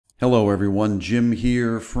Hello everyone, Jim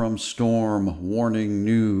here from Storm Warning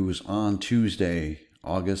News on Tuesday,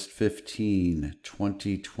 August 15,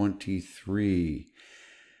 2023.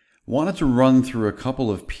 Wanted to run through a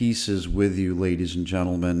couple of pieces with you, ladies and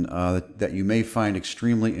gentlemen, that you may find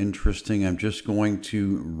extremely interesting. I'm just going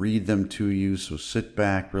to read them to you, so sit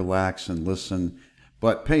back, relax, and listen,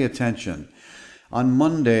 but pay attention. On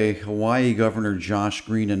Monday, Hawaii Governor Josh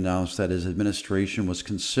Green announced that his administration was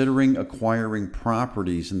considering acquiring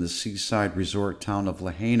properties in the seaside resort town of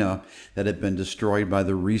Lahaina that had been destroyed by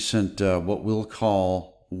the recent, what we'll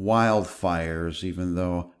call wildfires, even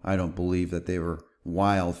though I don't believe that they were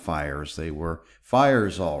wildfires. They were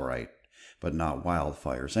fires, all right, but not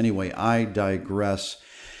wildfires. Anyway, I digress.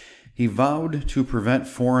 He vowed to prevent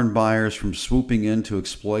foreign buyers from swooping in to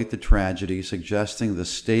exploit the tragedy, suggesting the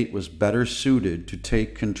state was better suited to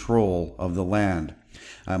take control of the land.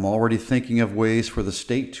 I'm already thinking of ways for the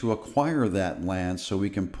state to acquire that land so we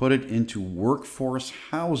can put it into workforce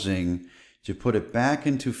housing, to put it back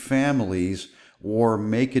into families, or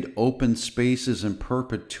make it open spaces in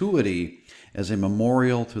perpetuity as a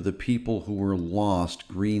memorial to the people who were lost,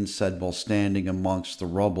 Green said while standing amongst the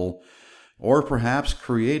rubble. Or perhaps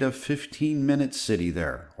create a 15-minute city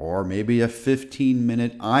there, or maybe a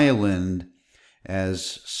 15-minute island,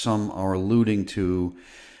 as some are alluding to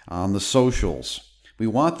on the socials. We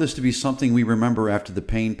want this to be something we remember after the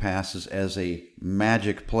pain passes as a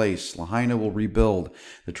magic place. Lahaina will rebuild.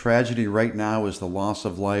 The tragedy right now is the loss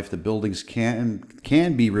of life. The buildings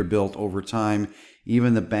can be rebuilt over time.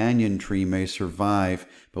 Even the banyan tree may survive,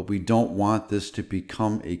 but we don't want this to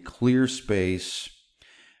become a clear space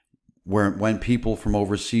when people from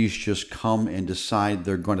overseas just come and decide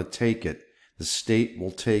they're going to take it. The state will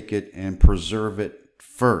take it and preserve it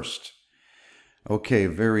first. Okay,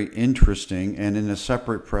 very interesting. And in a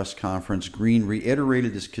separate press conference, Green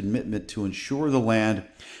reiterated his commitment to ensure the land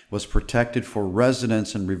was protected for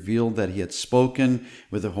residents and revealed that he had spoken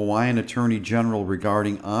with the Hawaiian Attorney General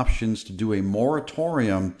regarding options to do a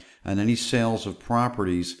moratorium on any sales of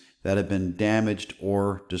properties that have been damaged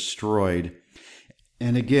or destroyed.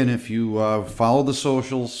 And again, if you follow the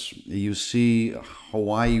socials, you see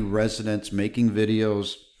Hawaii residents making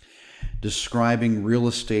videos describing real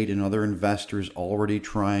estate and other investors already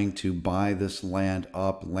trying to buy this land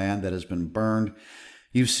up, land that has been burned.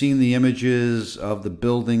 You've seen the images of the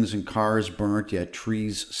buildings and cars burnt, yet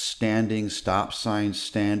trees standing, stop signs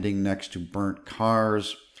standing next to burnt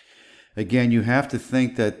cars. Again, you have to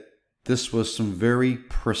think that this was some very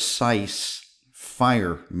precise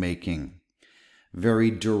fire making.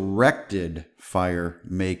 Very directed fire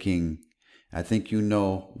making. I think you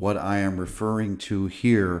know what I am referring to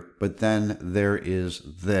here, but then there is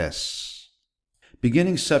this.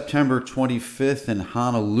 Beginning September 25th in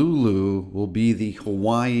Honolulu will be the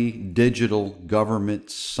Hawaii Digital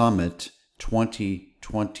Government Summit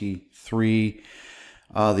 2023.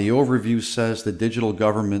 The overview says the Digital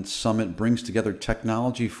Government Summit brings together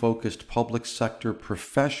technology-focused public sector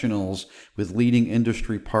professionals with leading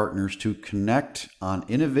industry partners to connect on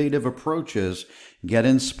innovative approaches, get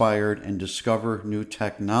inspired, and discover new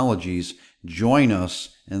technologies. Join us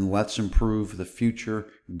and let's improve the future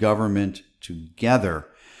government together.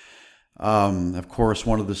 Of course,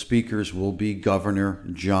 one of the speakers will be Governor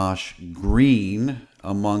Josh Green,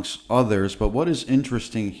 amongst others. But what is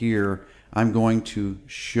interesting here, I'm going to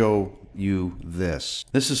show you this.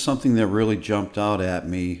 This is something that really jumped out at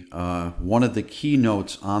me. One of the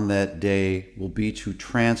keynotes on that day will be to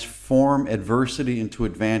transform adversity into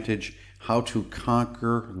advantage, how to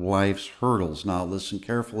conquer life's hurdles. Now listen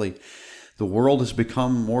carefully. The world has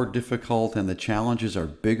become more difficult and the challenges are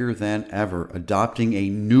bigger than ever. Adopting a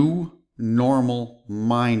new normal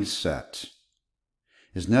mindset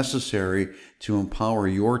is necessary to empower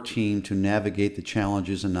your team to navigate the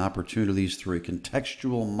challenges and opportunities through a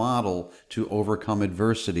contextual model to overcome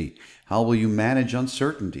adversity. How will you manage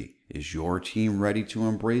uncertainty? Is your team ready to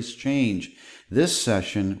embrace change? This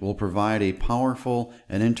session will provide a powerful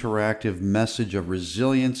and interactive message of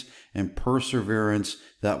resilience and perseverance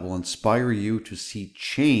that will inspire you to see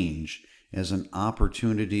change as an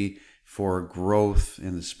opportunity for growth.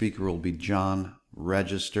 And the speaker will be John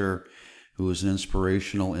Register, who is an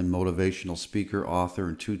inspirational and motivational speaker, author,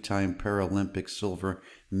 and two-time Paralympic silver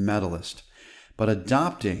medalist. But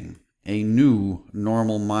adopting a new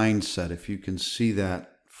normal mindset, if you can see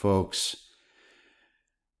that, folks.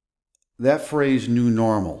 That phrase, new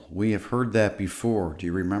normal, we have heard that before. Do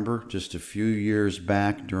you remember? Just a few years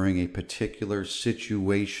back during a particular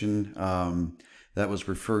situation that was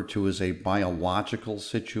referred to as a biological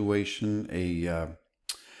situation,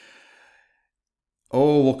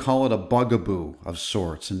 we'll call it a bugaboo of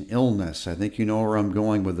sorts, an illness. I think you know where I'm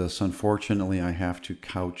going with this. Unfortunately, I have to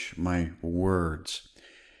couch my words.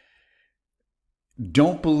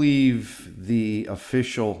 Don't believe the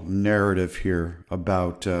official narrative here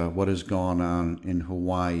about what has gone on in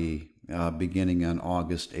Hawaii beginning on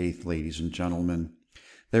August 8th, ladies and gentlemen.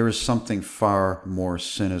 There is something far more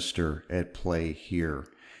sinister at play here.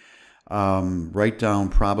 Right down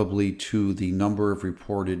probably to the number of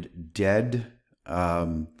reported dead,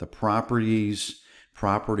 the properties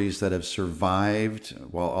that have survived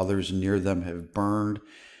while others near them have burned.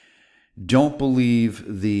 Don't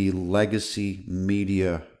believe the legacy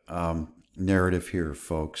media narrative here,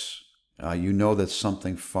 folks. You know that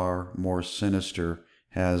something far more sinister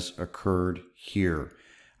has occurred here.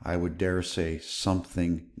 I would dare say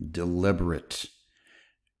something deliberate.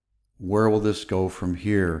 Where will this go from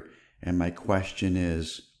here? And my question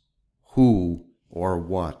is, who or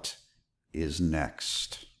what is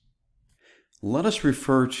next? Let us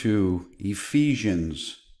refer to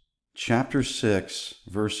Ephesians chapter 6,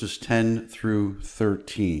 verses 10 through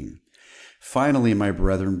 13. Finally, my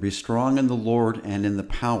brethren, be strong in the Lord and in the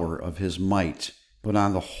power of his might. Put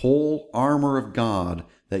on the whole armor of God,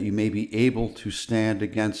 that you may be able to stand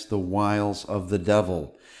against the wiles of the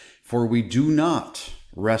devil. For we do not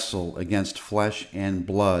wrestle against flesh and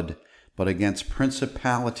blood, but against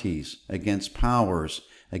principalities, against powers,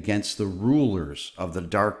 against the rulers of the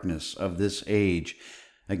darkness of this age,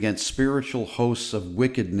 against spiritual hosts of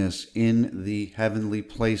wickedness in the heavenly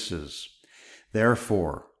places.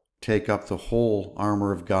 Therefore, take up the whole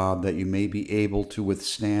armor of God, that you may be able to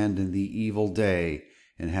withstand in the evil day,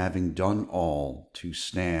 and having done all, to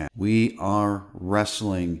stand. We are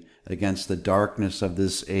wrestling against the darkness of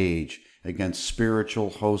this age, against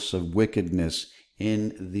spiritual hosts of wickedness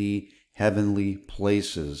in the heavenly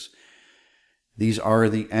places. These are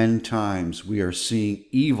the end times. We are seeing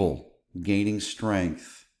evil gaining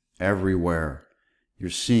strength everywhere.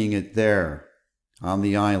 You're seeing it there on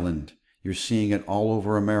the island. You're seeing it all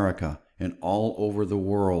over America and all over the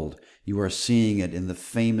world. You are seeing it in the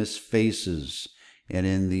famous faces and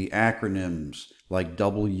in the acronyms like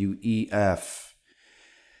WEF.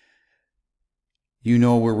 You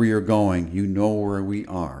know where we are going. You know where we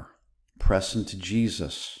are. Press into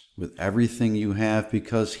Jesus with everything you have,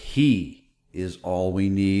 because he is all we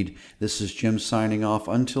need. This is Jim signing off.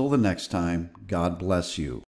 Until the next time, God bless you.